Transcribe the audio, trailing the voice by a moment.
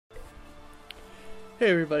Hey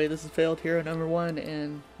everybody, this is Failed Hero number 1,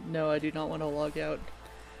 and no, I do not want to log out.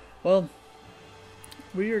 Well,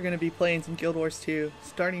 we are going to be playing some Guild Wars 2,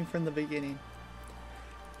 starting from the beginning.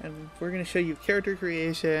 And we're going to show you character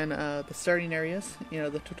creation, the starting areas,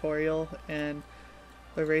 the tutorial, and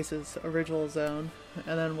the race's original zone.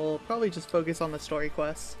 And then we'll probably just focus on the story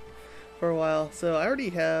quests for a while. So I already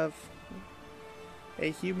have a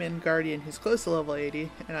human guardian who's close to level 80,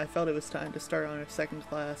 and I felt it was time to start on a second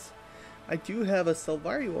class. I do have a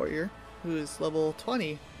Sylvari warrior who is level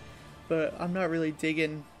 20, but I'm not really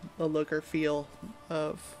digging the look or feel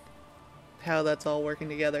of how that's all working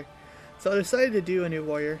together. So I decided to do a new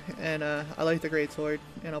warrior, and I like the greatsword,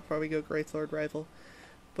 and I'll probably go greatsword rifle.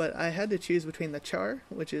 But I had to choose between the Char,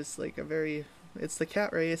 which is like it's the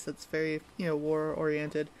cat race that's very, war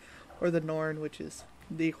oriented, or the Norn, which is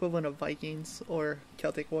the equivalent of Vikings or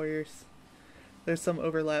Celtic warriors. There's some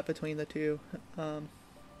overlap between the two.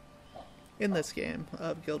 In this game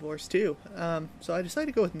of Guild Wars 2. So I decided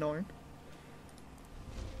to go with Norn.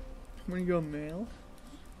 I'm going to go male.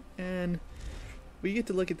 And we get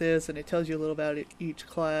to look at this and it tells you a little about each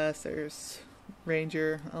class. There's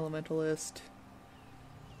Ranger, Elementalist,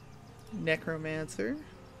 Necromancer,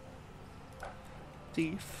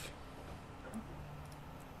 Thief.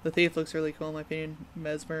 The Thief looks really cool in my opinion.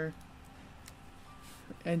 Mesmer,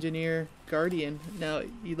 Engineer, Guardian. Now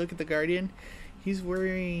you look at the Guardian, he's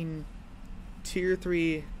wearing Tier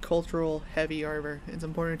 3 cultural heavy armor. It's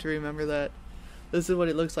important to remember that this is what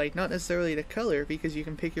it looks like, not necessarily the color because you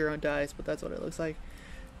can pick your own dyes, but that's what it looks like.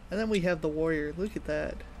 And then we have the warrior. Look at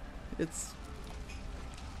that, it's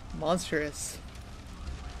monstrous.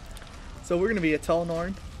 So we're gonna be a tall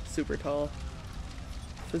Norn, super tall.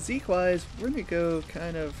 Physique wise, we're gonna go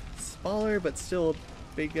kind of smaller but still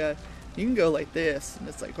big guy. You can go like this and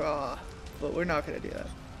it's like but we're not gonna do that.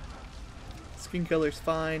 Skin color's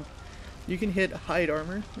fine. You can hit hide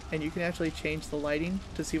armor, and you can actually change the lighting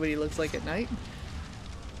to see what he looks like at night.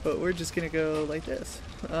 But we're just gonna go like this.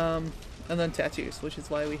 And then tattoos, which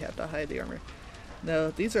is why we have to hide the armor.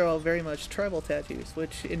 Now, these are all very much tribal tattoos,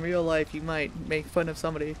 which in real life you might make fun of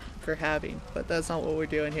somebody for having, but that's not what we're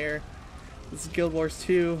doing here. This is Guild Wars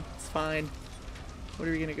 2, it's fine. What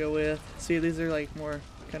are we gonna go with? See, these are like more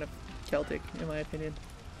kind of Celtic, in my opinion.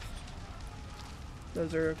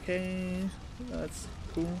 Those are okay. That's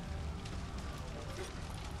cool.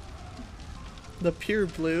 The pure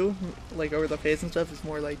blue, like over the face and stuff, is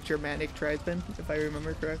more like Germanic tribesmen, if I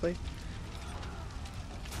remember correctly.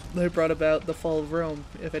 They brought about the fall of Rome,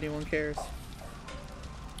 if anyone cares.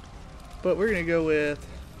 But we're gonna go with,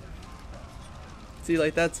 see,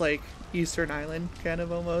 like that's like Eastern Island, kind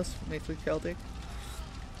of almost, mixed with Celtic.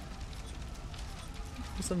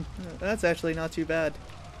 That's actually not too bad.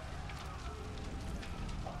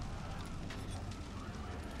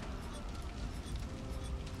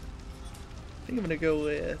 I think I'm gonna go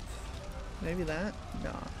with maybe that.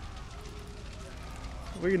 Nah,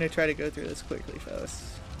 we're gonna try to go through this quickly,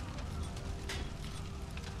 folks.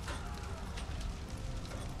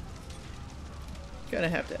 Gonna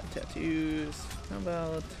have to have tattoos. How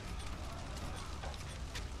about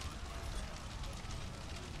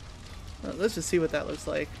let's just see what that looks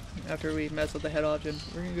like after we mess with the head option.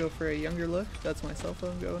 We're gonna go for a younger look. That's my cell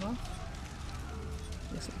phone going off.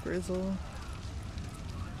 Make some grizzle.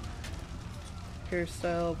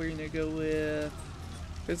 Hairstyle, we're gonna go with,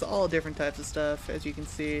 there's all different types of stuff, as you can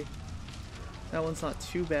see. That one's not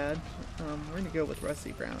too bad. We're gonna go with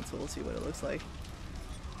rusty brown, so we'll see what it looks like.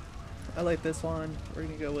 I like this one. We're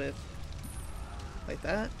gonna go with like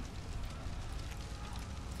that.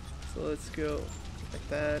 So let's go like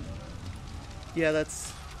that. Yeah,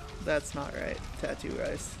 that's not right. Tattoo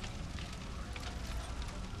rice.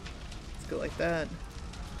 Let's go like that.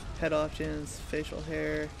 Head options, facial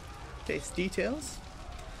hair. Face details.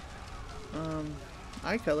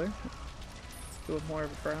 Eye color. Let's go with more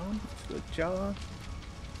of a brown. Let's go with jaw.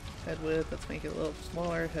 Head width, let's make it a little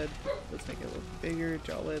smaller. Head, let's make it a little bigger.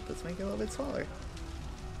 Jaw width, let's make it a little bit smaller.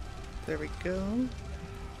 There we go.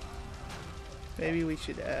 Maybe we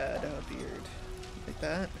should add a beard. Like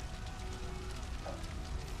that.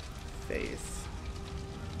 Face.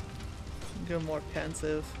 Go more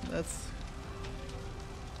pensive. That's...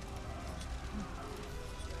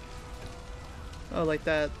 Oh, like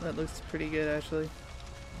that. That looks pretty good, actually.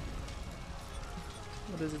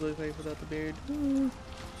 What does it look like without the beard?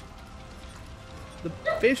 The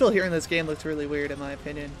facial here in this game looks really weird, in my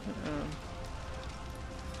opinion.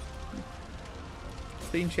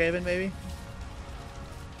 Clean shaven, maybe?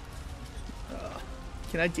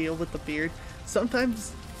 Can I deal with the beard?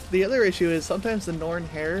 Sometimes, the other issue is sometimes the Norn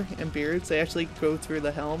hair and beards, they actually go through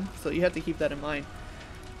the helm, so you have to keep that in mind.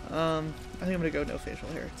 I think I'm gonna go no facial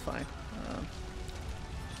hair. It's fine.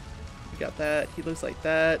 We got that. He looks like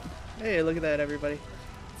that. Hey, look at that, everybody.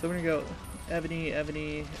 So we're gonna go ebony,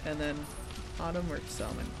 ebony, and then autumn or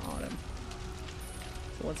salmon, autumn.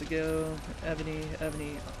 So once go ebony,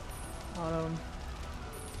 ebony, autumn,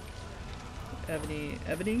 ebony,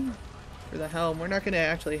 ebony for the helm. We're not gonna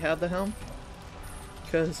actually have the helm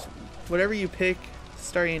because whatever you pick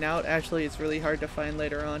starting out, actually, it's really hard to find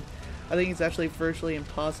later on. I think it's actually virtually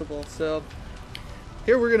impossible. So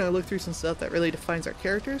here we're gonna look through some stuff that really defines our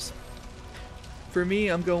characters. For me,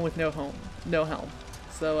 I'm going with no helm.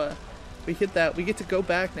 So we hit that. We get to go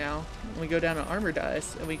back now. And we go down to armor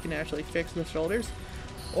dice, and we can actually fix the shoulders.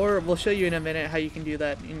 Or we'll show you in a minute how you can do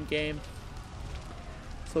that in game.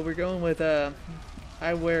 So we're going with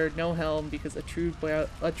I wear no helm because a true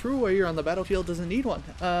warrior on the battlefield doesn't need one.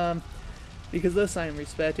 Because thus I am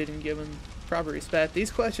respected and given proper respect.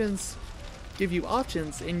 These questions give you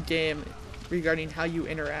options in game regarding how you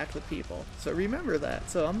interact with people. So remember that.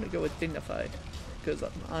 So I'm gonna go with dignified because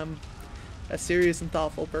I'm a serious and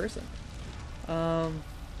thoughtful person. The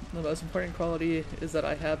most important quality is that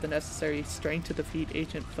I have the necessary strength to defeat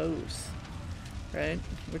ancient foes. Right?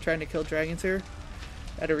 We're trying to kill dragons here.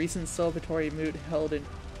 At a recent celebratory moot held in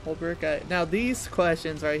Holbrook. Now these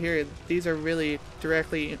questions right here, these are really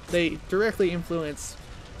directly influence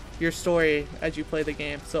your story as you play the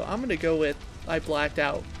game. So I'm gonna go with I blacked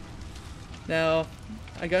out. Now,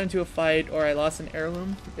 I got into a fight or I lost an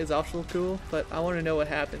heirloom is also cool, but I want to know what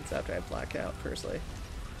happens after I black out personally.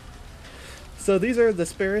 So these are the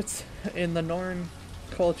spirits in the Norn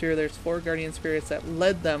culture. There's 4 guardian spirits that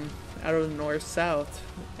led them out of the north south,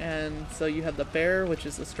 and so you have the bear, which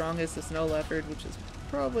is the strongest, the snow leopard, which is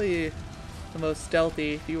probably the most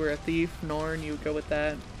stealthy. If you were a thief, Norn, you would go with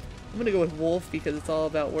that. I'm gonna go with wolf because it's all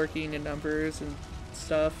about working in numbers and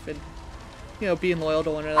stuff, and you know, being loyal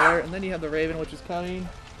to one another. And then you have the raven, which is cunning.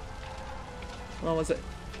 What was it?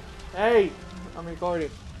 Hey, I'm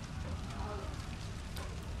recording.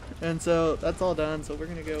 And so that's all done. So we're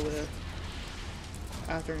gonna go with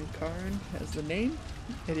Athern Karn as the name.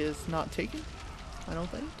 It is not taken, I don't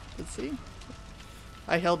think. Let's see.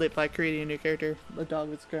 I held it by creating a new character. The dog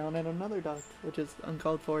was ground and another dog, which is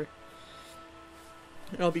uncalled for.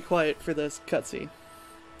 And I'll be quiet for this cutscene,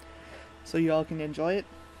 so you all can enjoy it.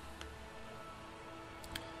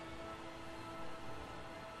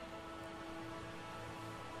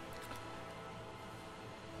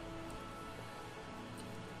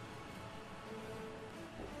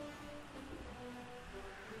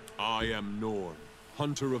 I am Norn,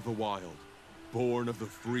 hunter of the wild, born of the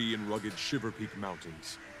free and rugged Shiverpeak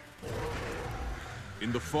Mountains.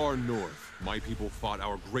 In the far north, my people fought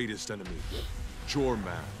our greatest enemy,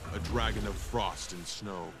 Jormag, a dragon of frost and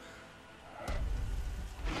snow.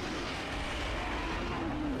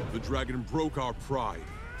 The dragon broke our pride,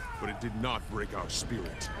 but it did not break our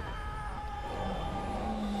spirit.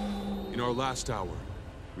 In our last hour,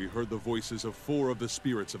 we heard the voices of 4 of the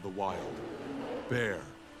spirits of the wild: Bear,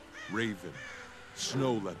 Raven,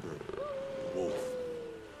 Snow Leopard, Wolf.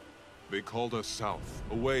 They called us south,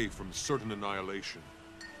 away from certain annihilation.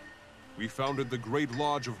 We founded the Great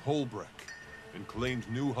Lodge of Holbrook and claimed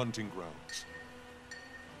new hunting grounds.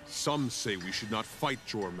 Some say we should not fight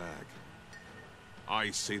Jormag.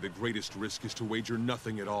 I say the greatest risk is to wager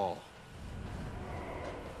nothing at all.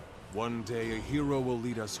 One day a hero will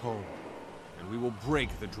lead us home, and we will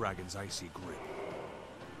break the dragon's icy grip.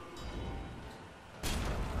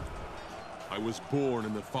 I was born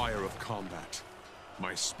in the fire of combat.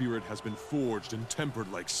 My spirit has been forged and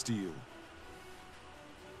tempered like steel.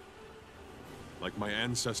 Like my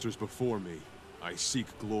ancestors before me, I seek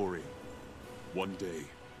glory. One day,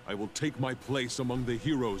 I will take my place among the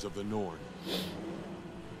heroes of the Norn.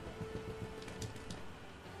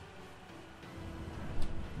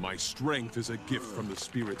 My strength is a gift from the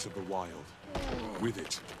spirits of the wild. With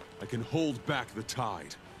it, I can hold back the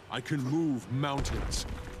tide. I can move mountains.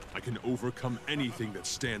 I can overcome anything that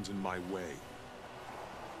stands in my way.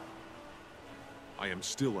 I am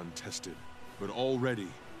still untested, but already,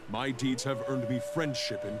 my deeds have earned me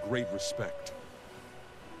friendship and great respect.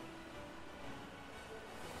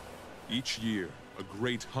 Each year, a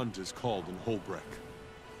great hunt is called in Holbrook.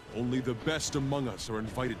 Only the best among us are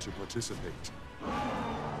invited to participate.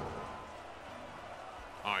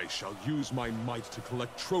 I shall use my might to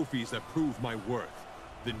collect trophies that prove my worth,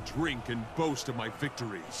 then drink and boast of my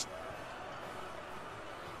victories.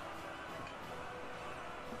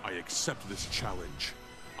 I accept this challenge.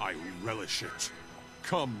 I relish it.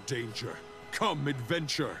 Come, danger. Come,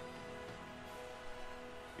 adventure.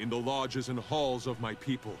 In the lodges and halls of my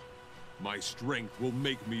people, my strength will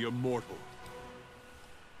make me immortal.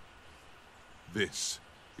 This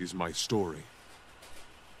is my story.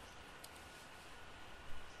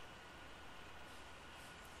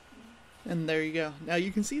 And there you go. Now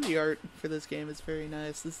you can see the art for this game is very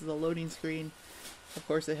nice. This is a loading screen. Of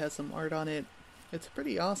course it has some art on it. It's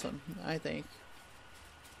pretty awesome, I think.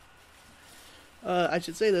 I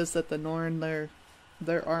should say this, that the Norn,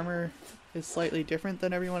 their armor is slightly different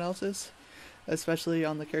than everyone else's, especially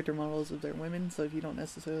on the character models of their women. So if you don't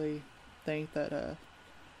necessarily think that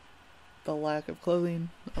the lack of clothing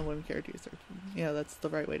on women characters that's the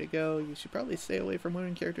right way to go, you should probably stay away from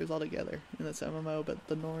women characters altogether in this MMO, but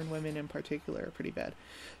the Norn women in particular are pretty bad.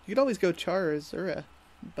 You could always go Char or Zura,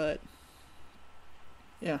 but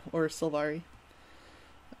yeah, or Sylvari.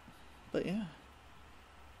 But yeah,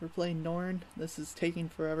 we're playing Norn. This is taking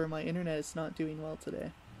forever. My internet is not doing well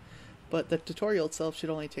today, but the tutorial itself should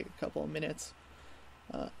only take a couple of minutes.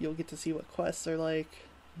 You'll get to see what quests are like,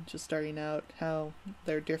 just starting out, how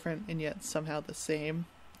they're different and yet somehow the same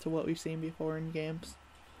to what we've seen before in games,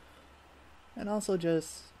 and also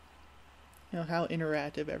just how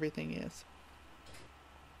interactive everything is.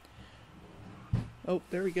 Oh,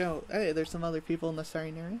 there we go. Hey, there's some other people in the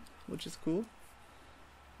starting area, which is cool.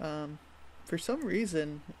 For some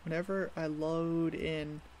reason, whenever I load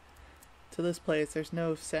in to this place, there's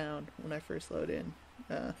no sound when I first load in.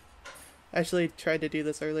 I actually tried to do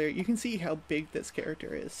this earlier. You can see how big this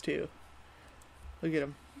character is, too. Look at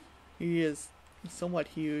him. He is somewhat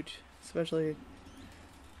huge, especially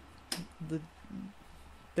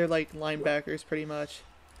they're like linebackers, pretty much.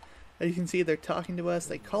 As you can see, they're talking to us,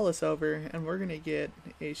 they call us over, and we're going to get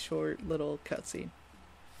a short little cutscene.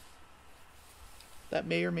 That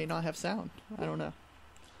may or may not have sound. I don't know.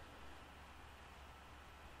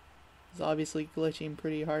 It's obviously glitching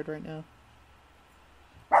pretty hard right now.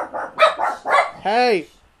 Hey!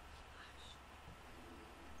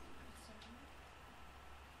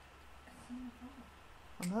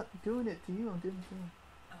 I'm not doing it to you, I'm doing it to you.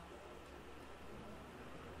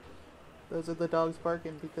 Those are the dogs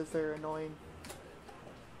barking because they're annoying.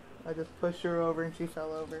 I just pushed her over and she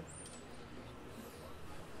fell over.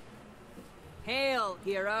 Hail,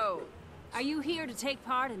 hero! Are you here to take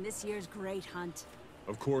part in this year's great hunt?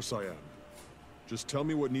 Of course I am. Just tell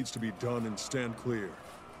me what needs to be done and stand clear.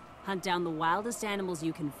 Hunt down the wildest animals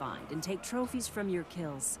you can find and take trophies from your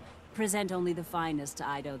kills. Present only the finest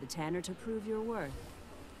to Ido the Tanner to prove your worth.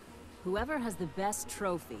 Whoever has the best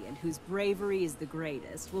trophy and whose bravery is the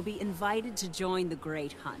greatest will be invited to join the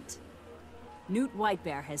great hunt. Newt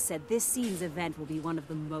Whitebear has said this season's event will be one of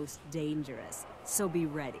the most dangerous, so be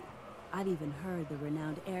ready. I've even heard the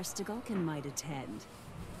renowned heir Stigulkin might attend.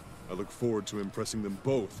 I look forward to impressing them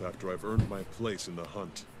both after I've earned my place in the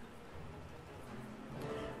hunt.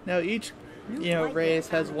 Now each, race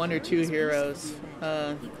has one or two heroes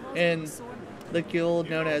in the guild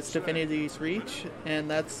known as Divinity's Reach, and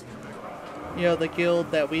that's, the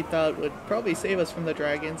guild that we thought would probably save us from the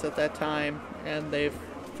dragons at that time, and they've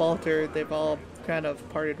faltered, they've all kind of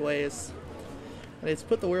parted ways. And it's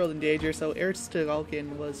put the world in danger, so heir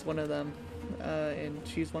Stigulkin was one of them, and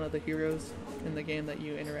she's one of the heroes in the game that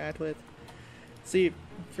you interact with. See,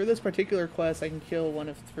 for this particular quest, I can kill one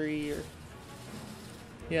of three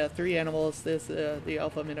animals. The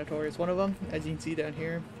Alpha Minotaur is one of them, as you can see down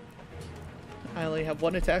here. I only have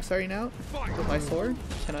one attack starting out with my sword,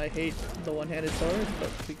 and I hate the one-handed sword, but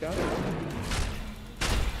we got it.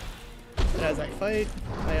 And as I fight,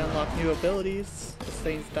 I unlock new abilities. Those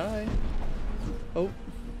things die. Oh,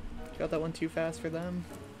 got that one too fast for them.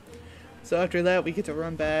 So after that, we get to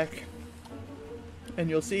run back, and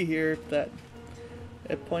you'll see here that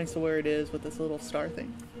it points to where it is with this little star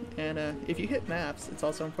thing. And if you hit maps, it's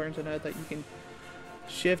also important to note that you can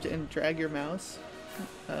shift and drag your mouse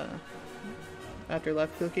after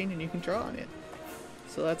left clicking, and you can draw on it.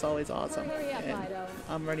 So that's always awesome. And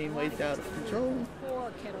I'm running way out of control.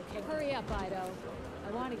 Hurry up, Ido.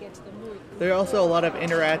 I want to get to the mood. There's also a lot of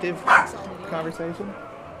interactive conversation.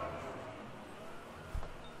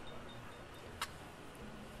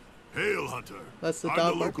 Hail, Hunter. That's the I'm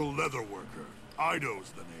dog the bark. local leather worker. Ido's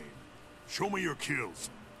the name. Show me your kills,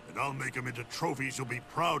 and I'll make them into trophies you'll be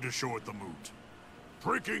proud to show at the moot.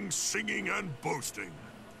 Pricking, singing, and boasting.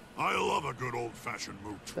 I love a good old-fashioned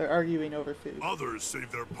moot. They're arguing over food. Others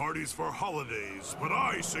save their parties for holidays, but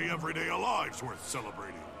I say every day alive's worth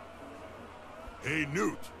celebrating. Hey,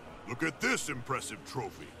 Newt, look at this impressive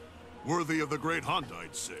trophy. Worthy of the great hunt,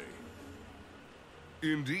 I'd say.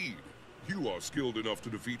 Indeed. You are skilled enough to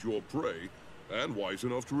defeat your prey, and wise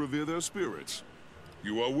enough to revere their spirits.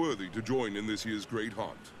 You are worthy to join in this year's great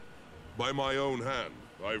hunt. By my own hand,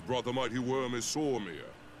 I've brought the mighty worm Isormir.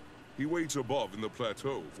 He waits above in the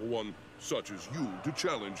plateau for one such as you to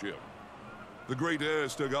challenge him. The great heir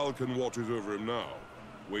Stegalkin watches over him now,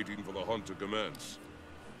 waiting for the hunt to commence.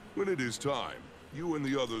 When it is time, you and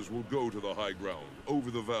the others will go to the high ground,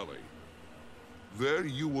 over the valley. There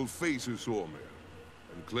you will face Isormir,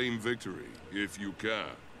 and claim victory, if you can.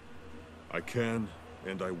 I can,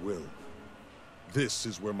 and I will. This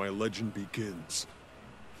is where my legend begins.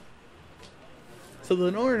 So the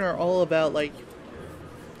Norn are all about, like,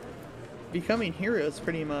 becoming heroes,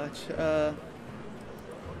 pretty much.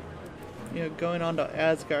 You know, going on to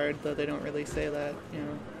Asgard, though they don't really say that, you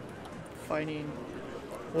know, fighting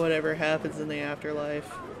whatever happens in the afterlife.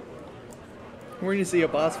 We're going to see a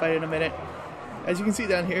boss fight in a minute. As you can see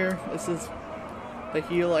down here, this is the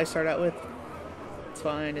heal I start out with. It's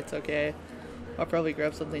fine, it's okay. I'll probably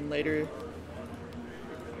grab something later.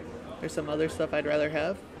 There's some other stuff I'd rather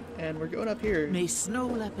have. And we're going up here. May Snow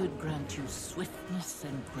Leopard grant you swiftness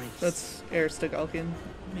and grace. That's Air Stegalkin.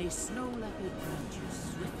 May Snow Leopard grant you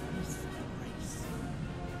swiftness and grace.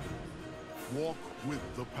 Walk with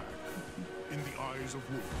the pack. In the eyes of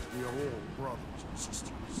wolves, we are all brothers and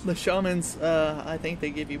sisters. The shamans, I think they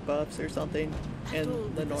give you buffs or something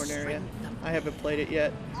in the Norn area. I haven't played it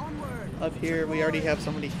yet. Up here, we already have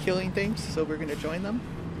somebody killing things, so we're going to join them.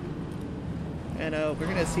 And we're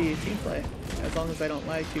going to see team play, as long as I don't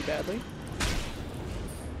lag too badly.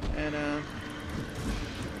 And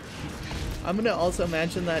I'm going to also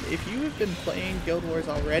mention that if you have been playing Guild Wars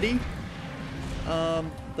already,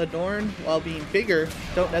 the Norn, while being bigger,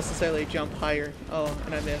 don't necessarily jump higher. Oh,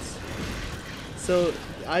 and I missed. So,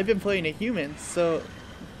 I've been playing a human, so...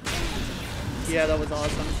 Yeah, that was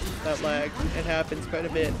awesome. That lag. It happens quite a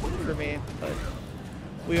bit for me, but...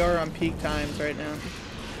 We are on peak times right now.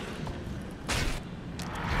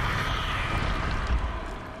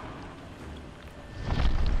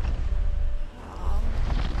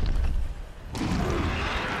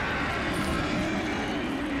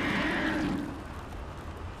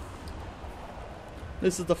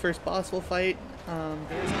 This is the first boss we'll fight.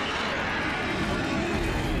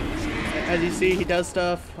 As you see, he does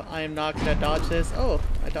stuff. I am not gonna dodge this. Oh,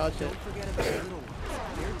 I dodged it. They're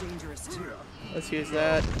dangerous too. Let's use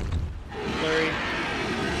that. Flurry.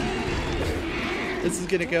 This is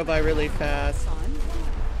gonna go by really fast.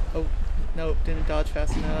 Oh, nope, didn't dodge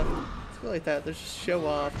fast enough. Let's go like that. Let's just show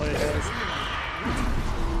off what it does.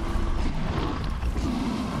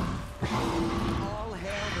 All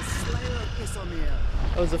hail the Slayer of Isormir.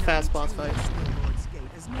 That was a fast boss fight. Lord's Gate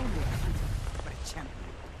is no more hunter, but a champion.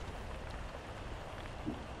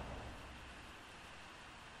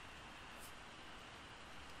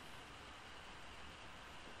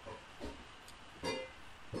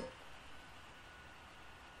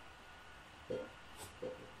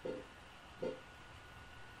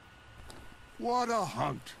 What a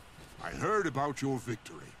hunt! I heard about your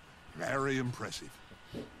victory. Very impressive.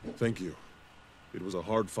 Thank you. It was a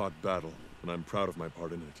hard-fought battle, and I'm proud of my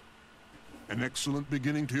part in it. An excellent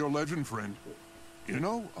beginning to your legend, friend. You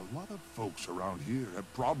know, a lot of folks around here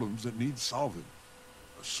have problems that need solving.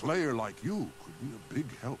 A slayer like you could be a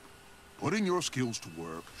big help. Putting your skills to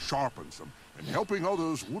work sharpens them, and helping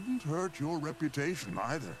others wouldn't hurt your reputation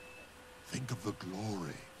either. Think of the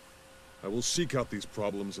glory. I will seek out these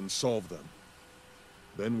problems and solve them.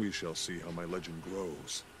 Then we shall see how my legend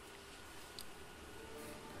grows.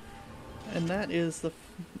 And that is the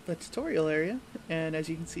tutorial area. And as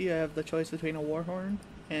you can see, I have the choice between a Warhorn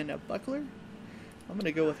and a Buckler. I'm going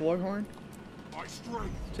to go with Warhorn,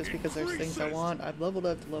 just because there's things I want. I've leveled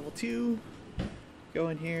up to level 2. Go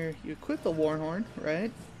in here, you equip the Warhorn,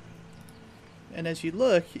 right? And as you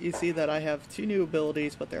look, you see that I have 2 new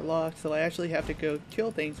abilities, but they're locked, so I actually have to go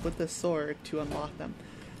kill things with this sword to unlock them.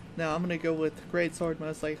 Now I'm going to go with Great Sword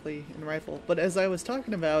most likely and Rifle. But as I was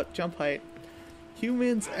talking about jump height,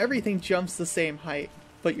 humans, everything jumps the same height,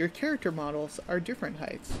 but your character models are different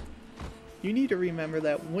heights. You need to remember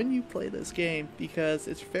that when you play this game, because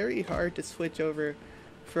it's very hard to switch over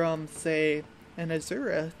from, say, an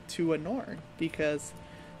Azura to a Norn, because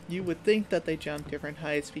you would think that they jump different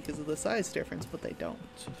heights because of the size difference, but they don't.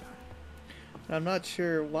 And I'm not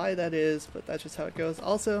sure why that is, but that's just how it goes.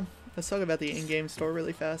 Also, let's talk about the in-game store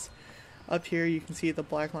really fast. Up here you can see the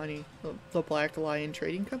Black Lion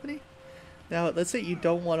Trading Company. Now, let's say you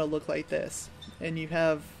don't want to look like this, and you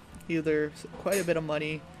have either quite a bit of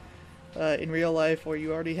money in real life, or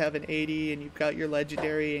you already have an 80 and you've got your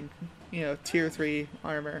legendary and, you know, tier 3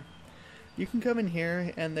 armor. You can come in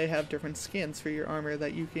here and they have different skins for your armor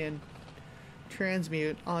that you can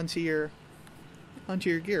transmute onto your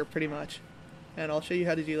gear pretty much. And I'll show you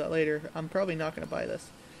how to do that later. I'm probably not going to buy this,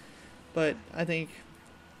 but I think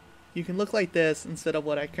you can look like this instead of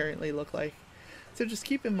what I currently look like. So just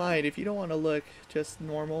keep in mind, if you don't want to look just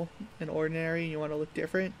normal and ordinary, you want to look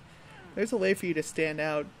different, there's a way for you to stand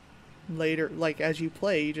out later. Like as you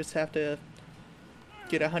play, you just have to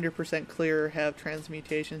get 100% clear, have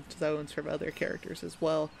transmutation zones from other characters as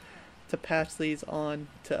well to patch these on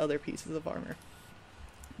to other pieces of armor.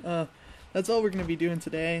 That's all we're going to be doing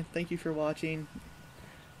today. Thank you for watching.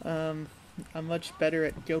 I'm much better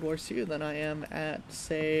at Guild Wars 2 than I am at,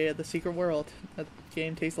 say, the Secret World. That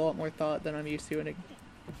game takes a lot more thought than I'm used to in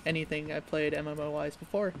anything I've played MMO-wise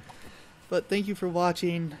before. But thank you for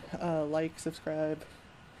watching. Like, subscribe,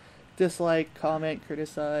 dislike, comment,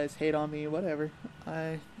 criticize, hate on me, whatever.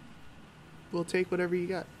 I will take whatever you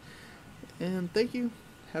got. And thank you.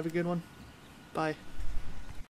 Have a good one. Bye.